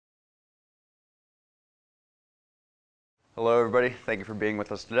Hello everybody, thank you for being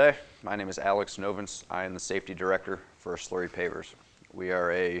with us today. My name is Alex Novins. I am the Safety Director for Slurry Pavers. We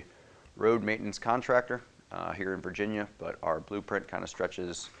are a road maintenance contractor here in Virginia, but our blueprint kind of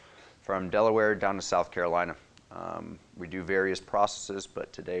stretches from Delaware down to South Carolina. We do various processes,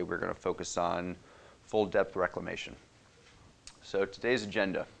 but today we're going to focus on full depth reclamation. So today's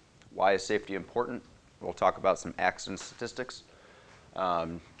agenda: why is safety important? We'll talk about some accident statistics,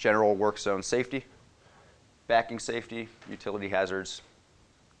 general work zone safety, backing safety, utility hazards.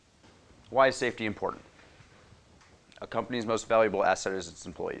 Why is safety important? A company's most valuable asset is its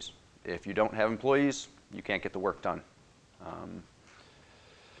employees. If you don't have employees, you can't get the work done.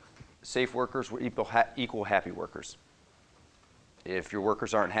 Safe workers will equal happy workers. If your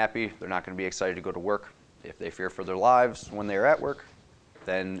workers aren't happy, they're not going to be excited to go to work. If they fear for their lives when they're at work,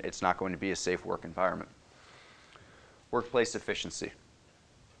 then it's not going to be a safe work environment. Workplace efficiency.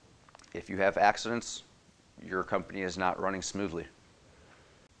 If you have accidents, your company is not running smoothly.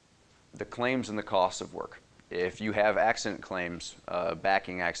 The claims and the costs of work. If you have accident claims,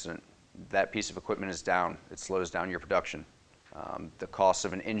 backing accident, that piece of equipment is down. It slows down your production. The cost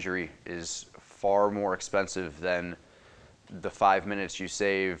of an injury is far more expensive than the 5 minutes you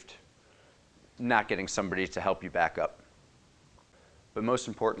saved not getting somebody to help you back up. But most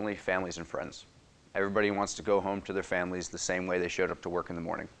importantly, families and friends. Everybody wants to go home to their families the same way they showed up to work in the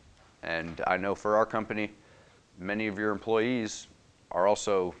morning. And I know for our company, many of your employees are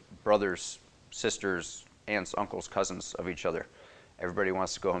also brothers, sisters, aunts, uncles, cousins of each other. Everybody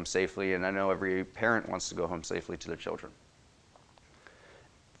wants to go home safely, and I know every parent wants to go home safely to their children.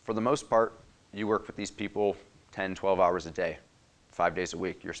 For the most part, you work with these people 10, 12 hours a day, 5 days a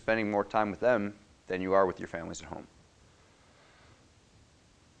week. You're spending more time with them than you are with your families at home.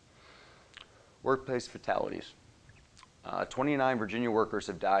 Workplace fatalities. 29 Virginia workers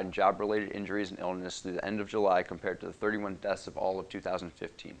have died in job-related injuries and illness through the end of July compared to the 31 deaths of all of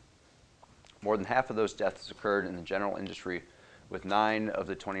 2015. More than half of those deaths occurred in the general industry, with 9 of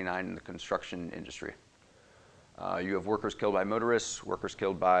the 29 in the construction industry. You have workers killed by motorists, workers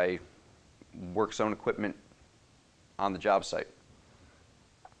killed by work zone equipment on the job site.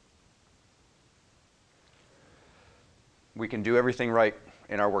 We can do everything right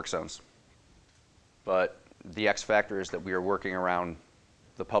in our work zones, but the X factor is that we are working around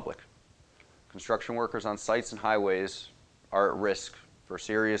the public. Construction workers on sites and highways are at risk for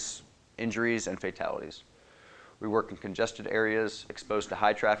serious injuries and fatalities. We work in congested areas exposed to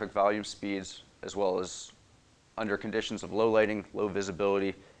high traffic volume speeds, as well as under conditions of low lighting, low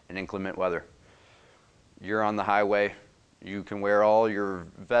visibility, and inclement weather. You're on the highway, you can wear all your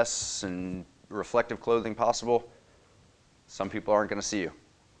vests and reflective clothing possible. Some people aren't going to see you.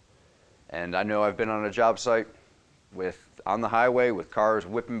 And I know I've been on a job site on the highway with cars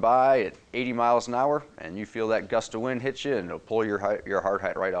whipping by at 80 miles an hour, and you feel that gust of wind hit you and it'll pull your hard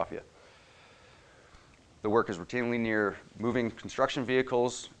hat right off you. The work is routinely near moving construction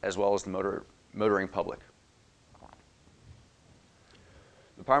vehicles as well as the motoring public.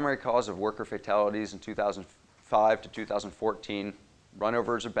 The primary cause of worker fatalities in 2005 to 2014,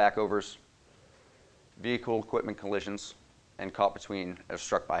 runovers or backovers, vehicle equipment collisions, and caught between or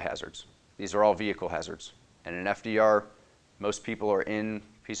struck by hazards. These are all vehicle hazards. And in FDR, most people are in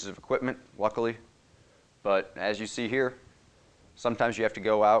pieces of equipment, luckily. But as you see here, sometimes you have to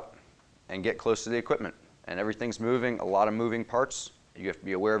go out and get close to the equipment. And everything's moving, a lot of moving parts. You have to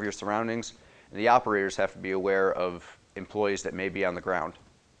be aware of your surroundings. And the operators have to be aware of employees that may be on the ground.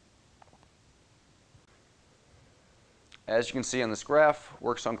 As you can see on this graph,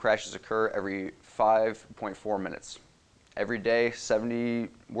 work zone crashes occur every 5.4 minutes. Every day, 70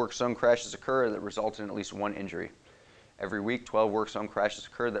 work zone crashes occur that result in at least 1 injury. Every week, 12 work zone crashes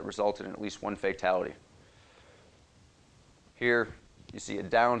occur that resulted in at least 1 fatality. Here, you see a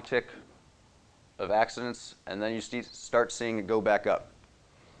downtick of accidents, and then you start seeing it go back up.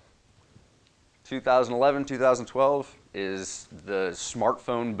 2011, 2012 is the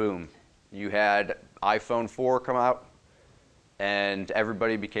smartphone boom. You had iPhone 4 come out, and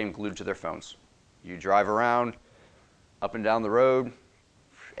everybody became glued to their phones. You drive around, up and down the road,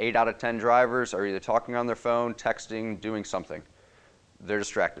 8 out of 10 drivers are either talking on their phone, texting, doing something. They're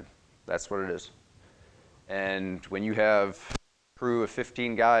distracted. That's what it is. And when you have a crew of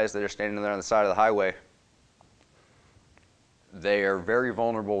 15 guys that are standing there on the side of the highway, they are very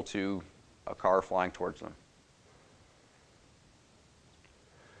vulnerable to a car flying towards them.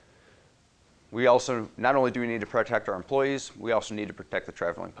 We also, not only do we need to protect our employees, we also need to protect the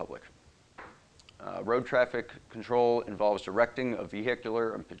traveling public. Road traffic control involves directing of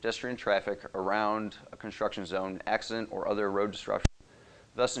vehicular and pedestrian traffic around a construction zone, accident, or other road disruption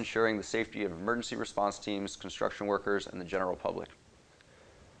thus ensuring the safety of emergency response teams, construction workers, and the general public.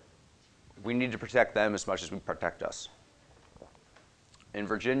 We need to protect them as much as we protect us. In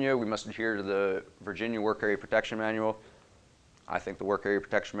Virginia, we must adhere to the Virginia Work Area Protection Manual. I think the Work Area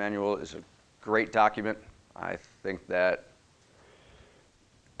Protection Manual is a great document. I think that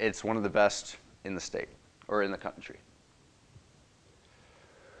it's one of the best in the state or in the country.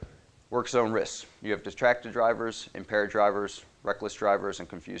 Work zone risks. You have distracted drivers, impaired drivers, reckless drivers, and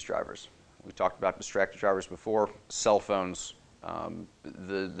confused drivers. We talked about distracted drivers before. Cell phones,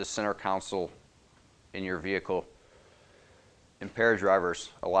 the center console in your vehicle. Impaired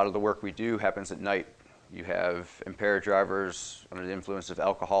drivers. A lot of the work we do happens at night. You have impaired drivers under the influence of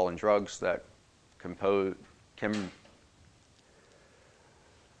alcohol and drugs that can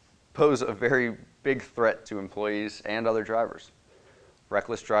pose a very big threat to employees and other drivers.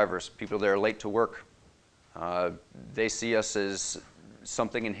 Reckless drivers, people that are late to work, they see us as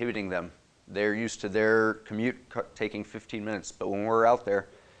something inhibiting them. They're used to their commute taking 15 minutes, but when we're out there,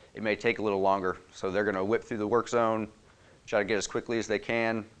 it may take a little longer. So they're going to whip through the work zone, try to get as quickly as they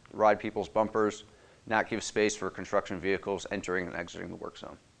can, ride people's bumpers, not give space for construction vehicles entering and exiting the work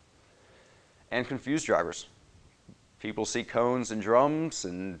zone. And confused drivers. People see cones and drums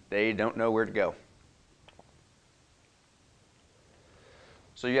and they don't know where to go.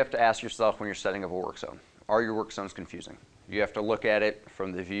 So you have to ask yourself when you're setting up a work zone, are your work zones confusing? You have to look at it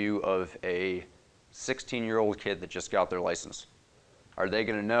from the view of a 16-year-old kid that just got their license. Are they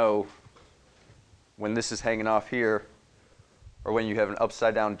going to know when this is hanging off here or when you have an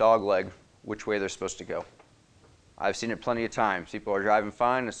upside down dog leg, which way they're supposed to go? I've seen it plenty of times. People are driving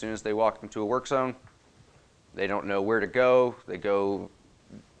fine. As soon as they walk into a work zone, they don't know where to go. They go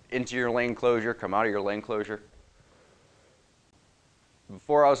into your lane closure, come out of your lane closure.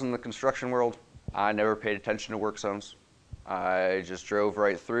 Before I was in the construction world, I never paid attention to work zones. I just drove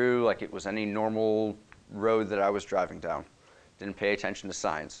right through like it was any normal road that I was driving down. Didn't pay attention to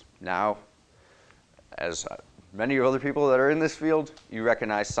signs. Now, as many other people that are in this field, you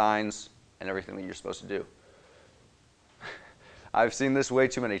recognize signs and everything that you're supposed to do. I've seen this way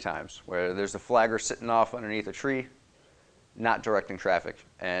too many times, where there's a flagger sitting off underneath a tree, not directing traffic,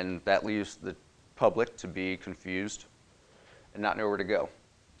 and that leaves the public to be confused and not know where to go.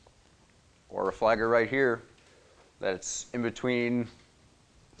 Or a flagger right here that's in between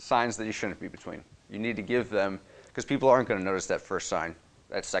signs that you shouldn't be between. You need to give them, because people aren't going to notice that first sign,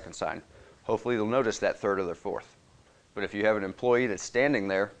 that second sign. Hopefully they'll notice that third or the fourth. But if you have an employee that's standing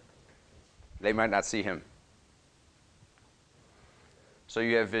there, they might not see him. So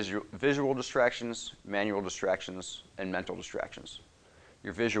you have visual distractions, manual distractions, and mental distractions.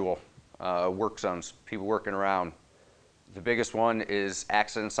 Your visual, work zones, people working around. The biggest one is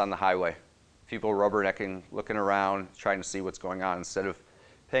accidents on the highway. People rubbernecking, looking around, trying to see what's going on instead of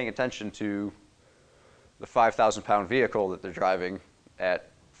paying attention to the 5,000-pound vehicle that they're driving at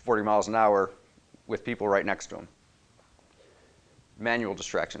 40 miles an hour with people right next to them. Manual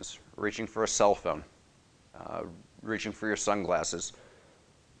distractions, reaching for a cell phone, reaching for your sunglasses.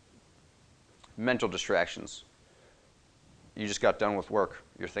 Mental distractions. You just got done with work.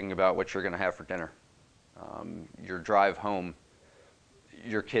 You're thinking about what you're going to have for dinner. Your drive home,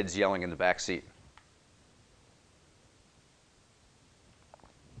 your kids yelling in the back seat.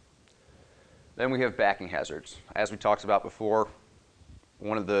 Then we have backing hazards. As we talked about before,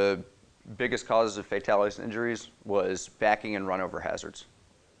 one of the biggest causes of fatalities and injuries was backing and runover hazards.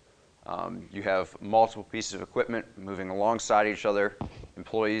 You have multiple pieces of equipment moving alongside each other,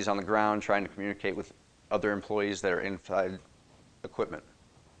 employees on the ground trying to communicate with other employees that are inside equipment.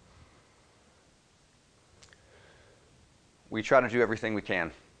 We try to do everything we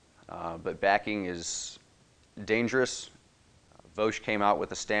can, but backing is dangerous. VOSH came out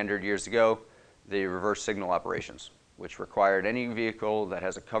with a standard years ago, the reverse signal operations, which required any vehicle that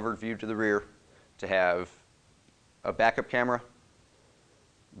has a covered view to the rear to have a backup camera,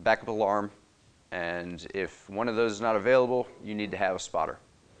 backup alarm, and if one of those is not available, you need to have a spotter.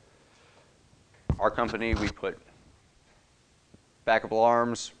 Our company, we put backup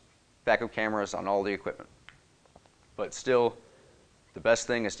alarms, backup cameras on all the equipment. But still, the best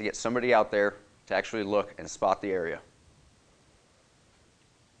thing is to get somebody out there to actually look and spot the area.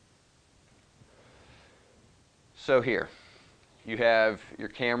 So here, you have your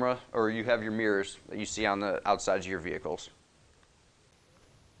camera, or you have your mirrors that you see on the outsides of your vehicles.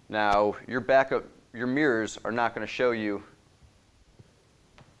 Now, your mirrors are not going to show you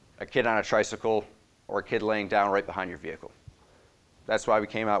a kid on a tricycle or a kid laying down right behind your vehicle. That's why we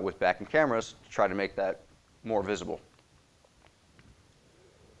came out with backing cameras to try to make that more visible.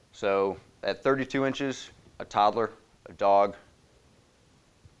 So at 32 inches, a toddler, a dog,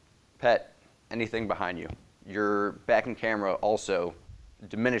 pet, anything behind you. Your backing camera also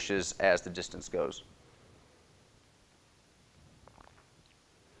diminishes as the distance goes.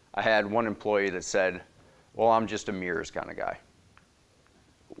 I had one employee that said, well, I'm just a mirrors kind of guy.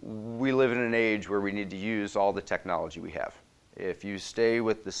 We live in an age where we need to use all the technology we have. If you stay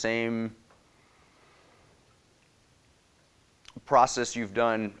with the same process you've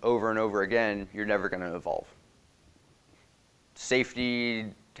done over and over again, you're never going to evolve. Safety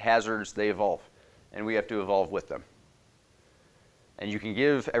hazards, they evolve, and we have to evolve with them. And you can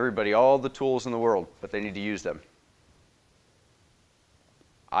give everybody all the tools in the world, but they need to use them.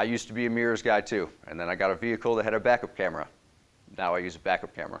 I used to be a mirrors guy too, and then I got a vehicle that had a backup camera. Now I use a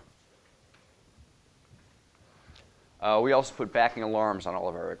backup camera. We also put backing alarms on all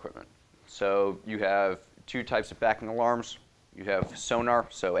of our equipment. So you have two types of backing alarms. You have sonar,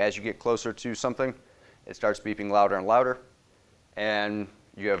 so as you get closer to something, it starts beeping louder and louder. And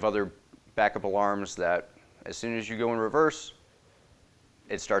you have other backup alarms that as soon as you go in reverse,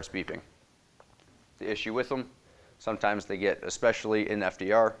 it starts beeping. The issue with them, sometimes they get, especially in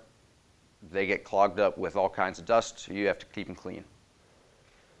FDR, they get clogged up with all kinds of dust, so you have to keep them clean.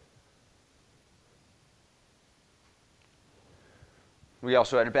 We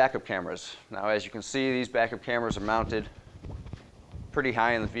also added backup cameras. Now, as you can see, these backup cameras are mounted pretty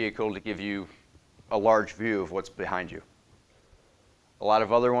high in the vehicle to give you a large view of what's behind you. A lot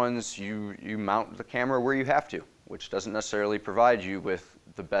of other ones, you mount the camera where you have to, which doesn't necessarily provide you with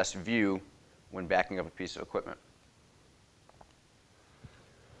the best view when backing up a piece of equipment.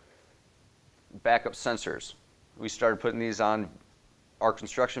 Backup sensors. We started putting these on our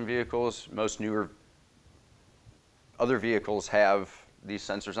construction vehicles. Most newer other vehicles have these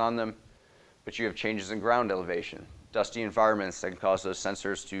sensors on them, but you have changes in ground elevation, dusty environments that can cause those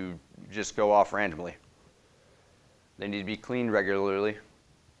sensors to just go off randomly. They need to be cleaned regularly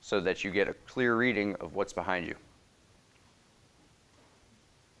so that you get a clear reading of what's behind you.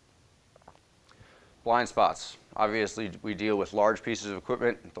 Blind spots. Obviously, we deal with large pieces of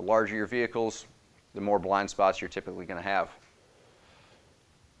equipment. The larger your vehicles, the more blind spots you're typically going to have.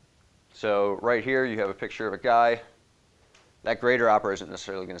 So right here, you have a picture of a guy. That grader operator isn't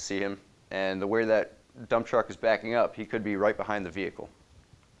necessarily going to see him. And the way that dump truck is backing up, he could be right behind the vehicle.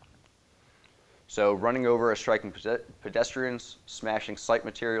 So running over or striking pedestrians, smashing site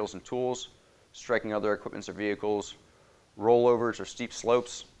materials and tools, striking other equipment or vehicles, rollovers or steep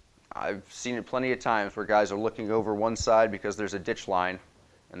slopes. I've seen it plenty of times where guys are looking over one side because there's a ditch line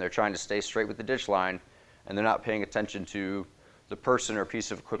and they're trying to stay straight with the ditch line and they're not paying attention to the person or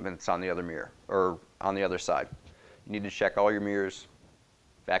piece of equipment that's on the other mirror or on the other side. You need to check all your mirrors,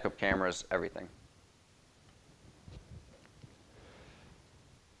 backup cameras, everything.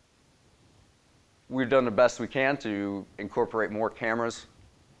 We've done the best we can to incorporate more cameras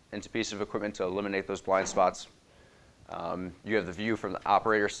into pieces of equipment to eliminate those blind spots. You have the view from the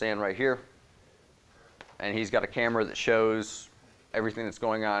operator stand right here, and he's got a camera that shows everything that's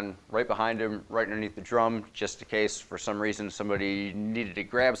going on right behind him, right underneath the drum, just in case for some reason somebody needed to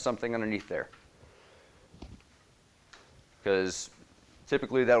grab something underneath there. Because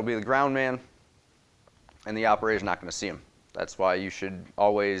typically that'll be the ground man, and the operator's not going to see him. That's why you should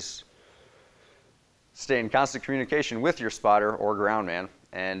always stay in constant communication with your spotter or ground man,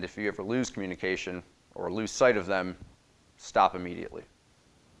 and if you ever lose communication or lose sight of them, stop immediately.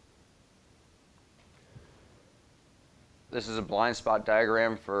 This is a blind spot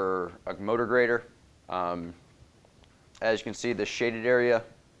diagram for a motor grader. As you can see, the shaded area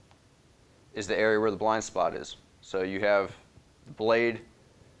is the area where the blind spot is. So you have the blade.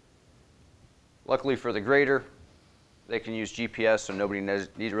 Luckily for the grader, they can use GPS, so nobody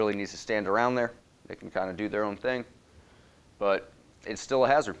really needs to stand around there. They can kind of do their own thing, but it's still a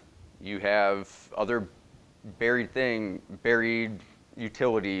hazard. You have other buried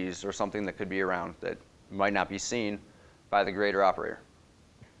utilities or something that could be around that might not be seen by the grader operator.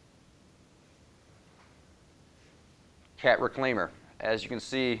 Cat reclaimer. As you can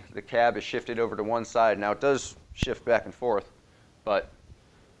see, the cab is shifted over to one side. Now it does shift back and forth, but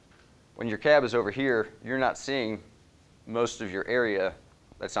when your cab is over here, you're not seeing most of your area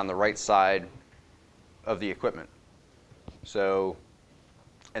that's on the right side of the equipment. So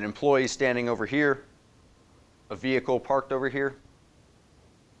an employee standing over here, a vehicle parked over here,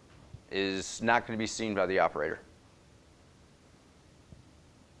 is not going to be seen by the operator.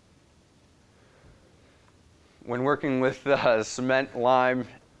 When working with cement, lime,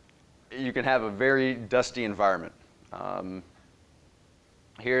 you can have a very dusty environment.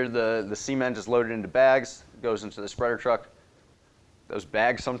 Here the cement is loaded into bags, goes into the spreader truck. Those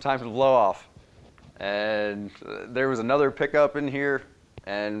bags sometimes blow off. And there was another pickup in here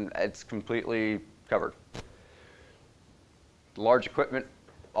and it's completely covered. Large equipment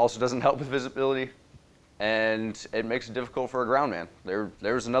also doesn't help with visibility, and it makes it difficult for a ground man.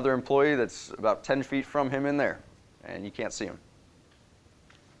 There's another employee that's about 10 feet from him in there, and you can't see him.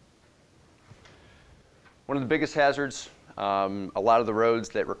 One of the biggest hazards, a lot of the roads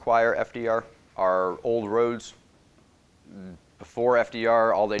that require FDR are old roads. Before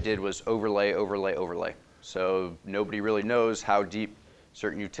FDR, all they did was overlay, overlay, overlay. So nobody really knows how deep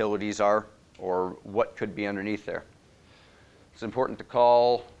certain utilities are or what could be underneath there. It's important to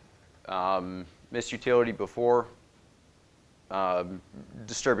call missed utility before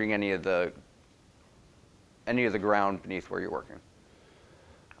disturbing any of the ground beneath where you're working.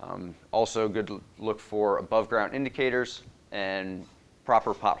 Also good to look for above ground indicators and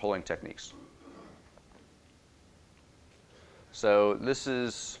proper potholing techniques. So this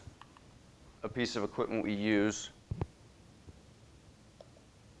is a piece of equipment we use.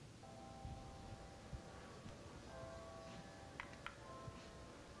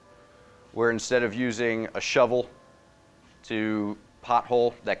 Where instead of using a shovel to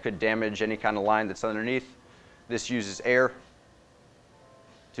pothole that could damage any kind of line that's underneath, this uses air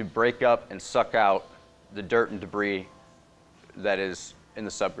to break up and suck out the dirt and debris that is in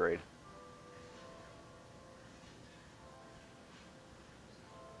the subgrade.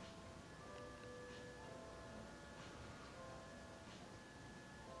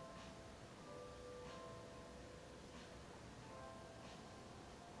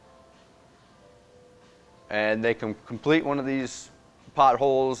 And they can complete one of these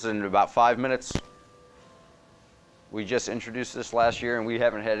potholes in about 5 minutes. We just introduced this last year, and we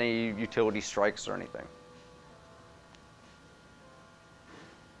haven't had any utility strikes or anything.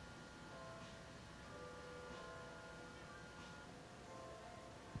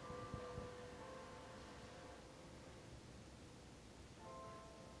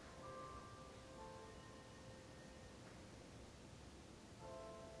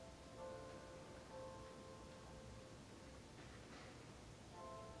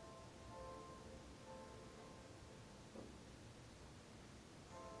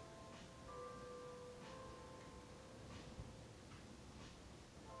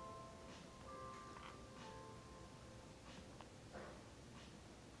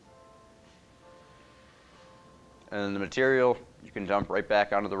 And the material you can dump right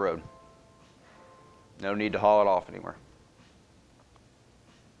back onto the road. No need to haul it off anymore.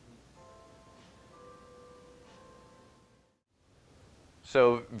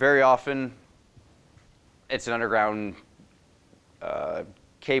 So very often it's an underground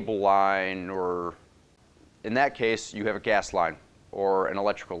cable line, or in that case you have a gas line or an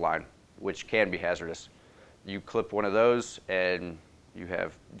electrical line, which can be hazardous. You clip one of those and you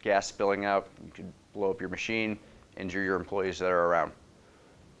have gas spilling out. You could blow up your machine, injure your employees that are around.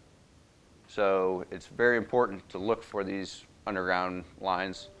 So it's very important to look for these underground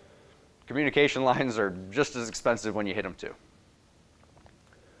lines. Communication lines are just as expensive when you hit them too.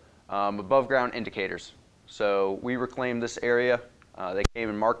 Above ground indicators. So we reclaimed this area. They came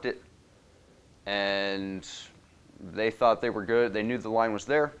and marked it, and they thought they were good. They knew the line was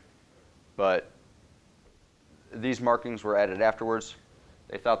there, but these markings were added afterwards.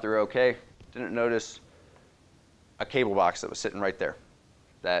 They thought they were okay. Didn't notice a cable box that was sitting right there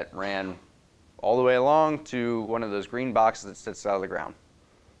that ran all the way along to one of those green boxes that sits out of the ground.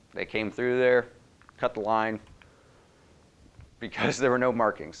 They came through there, cut the line, because there were no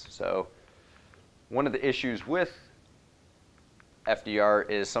markings. So one of the issues with FDR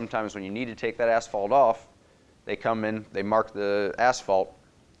is sometimes when you need to take that asphalt off, they come in, they mark the asphalt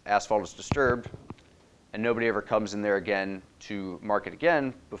is disturbed, and nobody ever comes in there again to mark it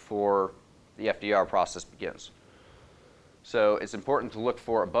again before the FDR process begins. So it's important to look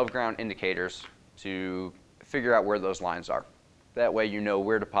for above ground indicators to figure out where those lines are. That way you know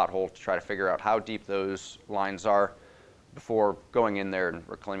where to pothole to try to figure out how deep those lines are before going in there and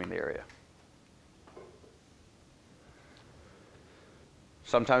reclaiming the area.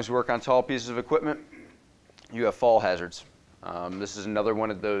 Sometimes we work on tall pieces of equipment. You have fall hazards. This is another one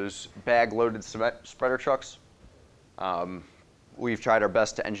of those bag-loaded cement spreader trucks. We've tried our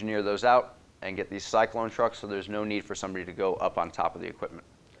best to engineer those out and get these cyclone trucks so there's no need for somebody to go up on top of the equipment.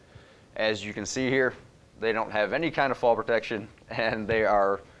 As you can see here, they don't have any kind of fall protection, and they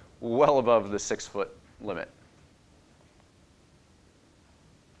are well above the 6-foot limit.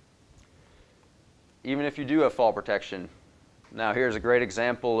 Even if you do have fall protection, now here's a great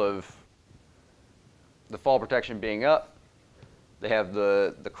example of the fall protection being up. They have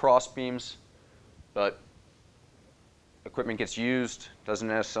the cross beams, but equipment gets used, doesn't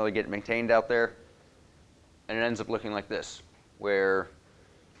necessarily get maintained out there, and it ends up looking like this, where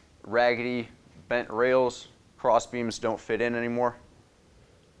raggedy, bent rails, cross beams don't fit in anymore.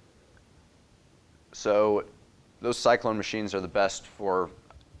 So those cyclone machines are the best for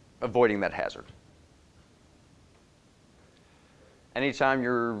avoiding that hazard. Anytime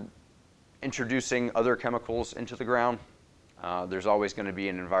you're introducing other chemicals into the ground, there's always going to be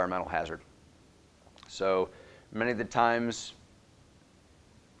an environmental hazard. So many of the times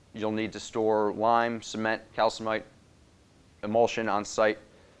you'll need to store lime, cement, calcimite, emulsion on site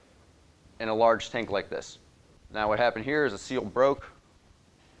in a large tank like this. Now what happened here is a seal broke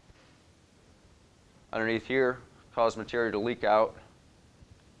underneath here, caused material to leak out,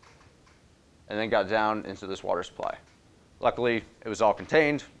 and then got down into this water supply. Luckily, it was all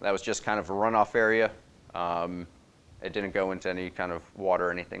contained. That was just kind of a runoff area. It didn't go into any kind of water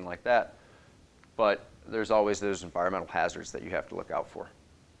or anything like that. But there's always those environmental hazards that you have to look out for.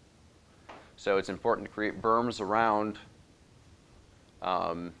 So it's important to create berms around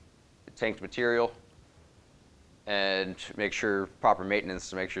tanked material and make sure proper maintenance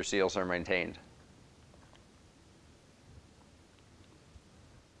to make sure seals are maintained.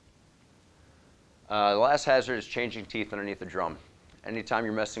 The last hazard is changing teeth underneath the drum. Anytime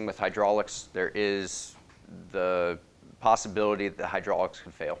you're messing with hydraulics, there is the possibility that the hydraulics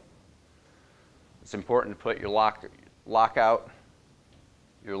can fail. It's important to put your lockout,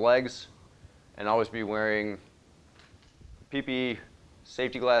 your legs, and always be wearing PPE,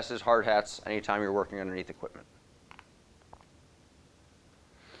 safety glasses, hard hats, anytime you're working underneath equipment.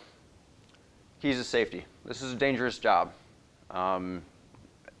 Keys to safety. This is a dangerous job.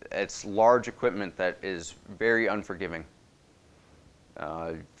 It's large equipment that is very unforgiving.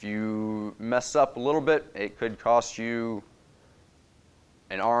 If you mess up a little bit, it could cost you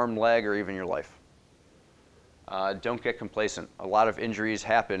an arm, leg, or even your life. Don't get complacent. A lot of injuries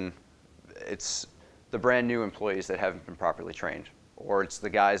happen. It's the brand new employees that haven't been properly trained, or it's the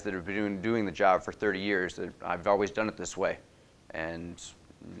guys that have been doing the job for 30 years that I've always done it this way, and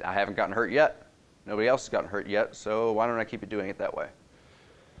I haven't gotten hurt yet. Nobody else has gotten hurt yet, so why don't I keep it doing it that way?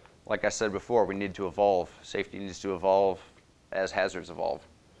 Like I said before, we need to evolve. Safety needs to evolve as hazards evolve.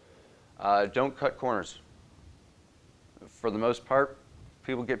 Don't cut corners. For the most part,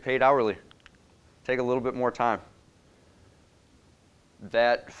 people get paid hourly. Take a little bit more time.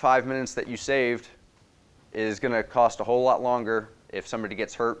 That 5 minutes that you saved is going to cost a whole lot longer if somebody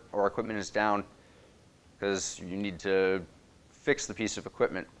gets hurt or equipment is down, because you need to fix the piece of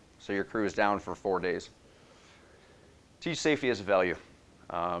equipment so your crew is down for 4 days. Teach safety as a value.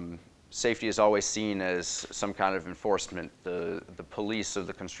 Safety is always seen as some kind of enforcement, the police of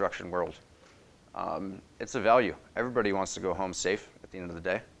the construction world. It's a value. Everybody wants to go home safe at the end of the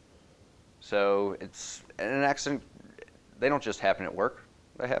day. So it's an accident. They don't just happen at work.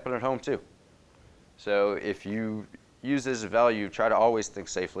 They happen at home too. So if you use this as a value, try to always think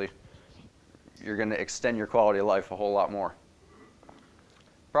safely. You're going to extend your quality of life a whole lot more.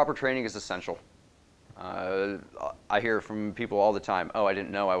 Proper training is essential. I hear from people all the time, oh, I didn't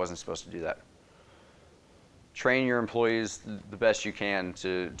know I wasn't supposed to do that. Train your employees the best you can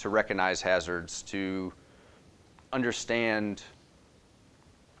to recognize hazards, to understand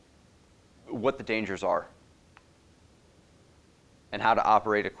what the dangers are, and how to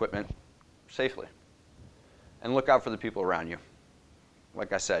operate equipment safely. And look out for the people around you.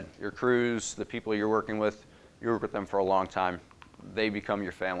 Like I said, your crews, the people you're working with, you work with them for a long time. They become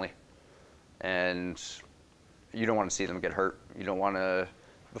your family. And you don't want to see them get hurt. You don't want to,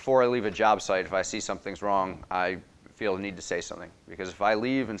 before I leave a job site, if I see something's wrong, I feel the need to say something. Because if I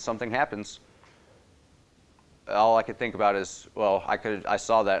leave and something happens, all I could think about is, well, I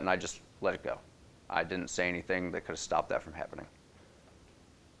saw that and I just let it go. I didn't say anything that could have stopped that from happening.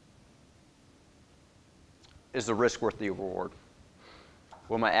 Is the risk worth the reward?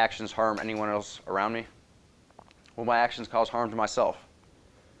 Will my actions harm anyone else around me? Will my actions cause harm to myself?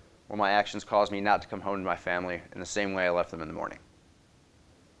 Will my actions cause me not to come home to my family in the same way I left them in the morning?